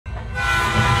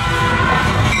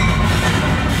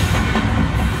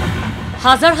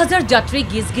হাজাৰ হাজাৰ যাত্ৰী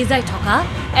গিজগিজাই থকা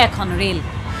এখন ৰেল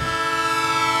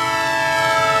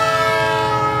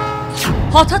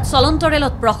হঠাৎ চলন্ত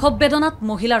ৰেলত প্ৰসৱ বেদনাত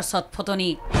মহিলাৰ ছটফটনি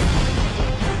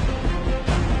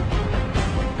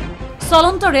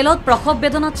চলন্ত ৰেলত প্ৰসৱ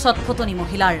বেদনাত ছটফটনি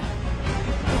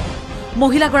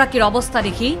মহিলাগৰাকীৰ অৱস্থা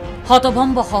দেখি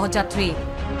হতভম্ব সহযাত্ৰী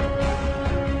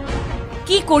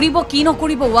কি কৰিব কি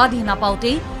নকৰিব ওয়াদি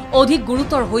নাপাওতেই অধিক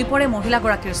গুৰুতৰ হৈ পৰে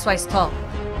মহিলাগৰাকীৰ স্বাস্থ্য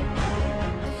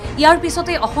ইয়াৰ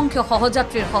পিছতে অসংখ্য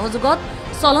সহযাত্ৰীৰ সহযোগত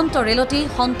চলন্ত ৰেলতেই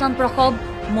সন্তান প্ৰসৱ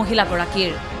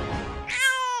মহিলাগৰাকীৰ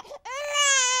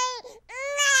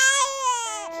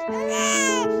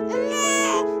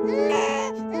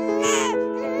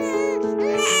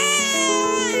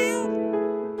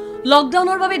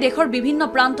লকডাউনৰ বাবে দেশৰ বিভিন্ন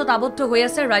প্ৰান্তত আবদ্ধ হৈ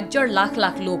আছে ৰাজ্যৰ লাখ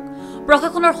লাখ লোক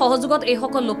প্ৰশাসনৰ সহযোগত এই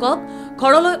সকল লোকক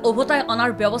ঘৰলৈ উভতাই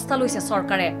অনাৰ ব্যৱস্থা লৈছে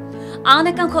চৰকাৰে আন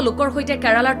একাংশ লোকৰ সৈতে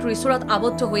কেৰালাৰ ত্ৰিচুৰত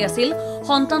আবদ্ধ হৈ আছিল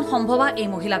সন্তান সম্ভৱা এই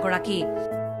মহিলাগৰাকী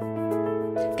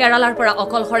কেৰালাৰ পৰা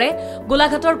অকলহৰে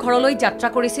গোলাঘাটৰ ঘৰলৈ যাত্ৰা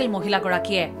কৰিছিল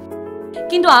মহিলাগৰাকীয়ে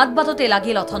কিন্তু আদবাটতে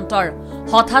লাগিল অথন্তৰ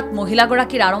হঠাৎ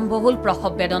মহিলাগৰাকীৰ আৰম্ভ হ'ল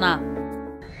প্ৰসৱ বেদনা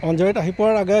অঞ্জলিত আহি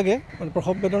পোৱাৰ আগে আগে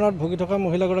প্ৰসৱ বেদনাত ভুগি থকা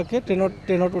মহিলাগৰাকীয়ে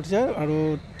ট্ৰেইনত উঠিছে আৰু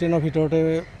ট্ৰেইনৰ ভিতৰতে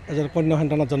এজন কন্যা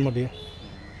সন্তানৰ জন্ম দিয়ে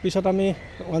পিছত আমি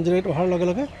অঞ্জলিত অহাৰ লগে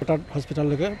লগে তাত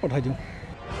হস্পিটেললৈকে পঠাই দিওঁ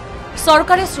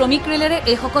চৰকাৰে শ্ৰমিক ৰেলেৰে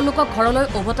এই সকল লোকক ঘৰলৈ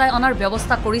উভতাই অনাৰ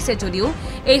ব্যৱস্থা কৰিছে যদিও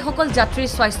এই সকল যাত্ৰীৰ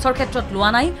স্বাস্থ্যৰ ক্ষেত্ৰত লোৱা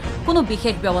নাই কোনো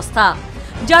বিশেষ ব্যৱস্থা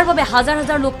যাৰ বাবে হাজাৰ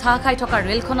হাজাৰ লোক ঠাহ খাই থকা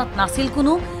ৰেলখনত নাছিল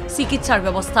কোনো চিকিৎসাৰ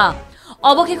ব্যৱস্থা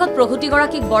অৱশেষত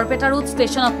প্ৰসূতিগৰাকীক বৰপেটাৰোড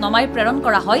ষ্টেচনত নমাই প্ৰেৰণ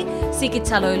কৰা হয়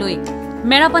চিকিৎসালয়লৈ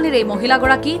মেৰাপানীৰ এই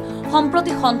মহিলাগৰাকী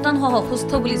সম্প্ৰতি সন্তানসহ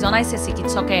সুস্থ বুলি জনাইছে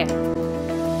চিকিৎসকে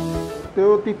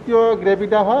তেওঁ তৃতীয়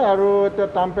গ্ৰেভিডা হয় আৰু এটা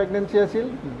টাৰ্ম প্ৰেগনেন্সি আছিল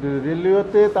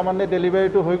ৰেলৱেতে তাৰমানে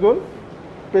ডেলিভাৰীটো হৈ গ'ল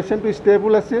পেচেণ্টটো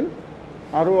ষ্টেবল আছিল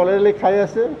আৰু অলৰেডি খাই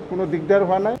আছে কোনো দিগদাৰ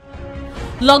হোৱা নাই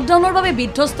লকডাউনৰ বাবে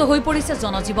বিধ্বস্ত হৈ পৰিছে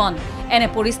জনজীৱন এনে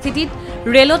পৰিস্থিতিত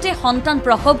ৰেলতে সন্তান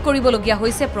প্ৰসৱ কৰিবলগীয়া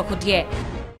হৈছে প্ৰসূতিয়ে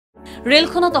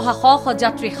ৰেলখনত অহা শ শ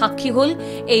যাত্ৰী সাক্ষী হ'ল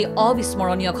এই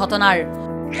অবিস্মৰণীয় ঘটনাৰ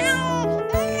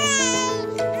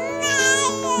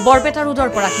বৰপেটা ৰোডৰ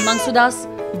পৰা হিমাংশু দাস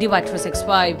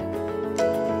DY365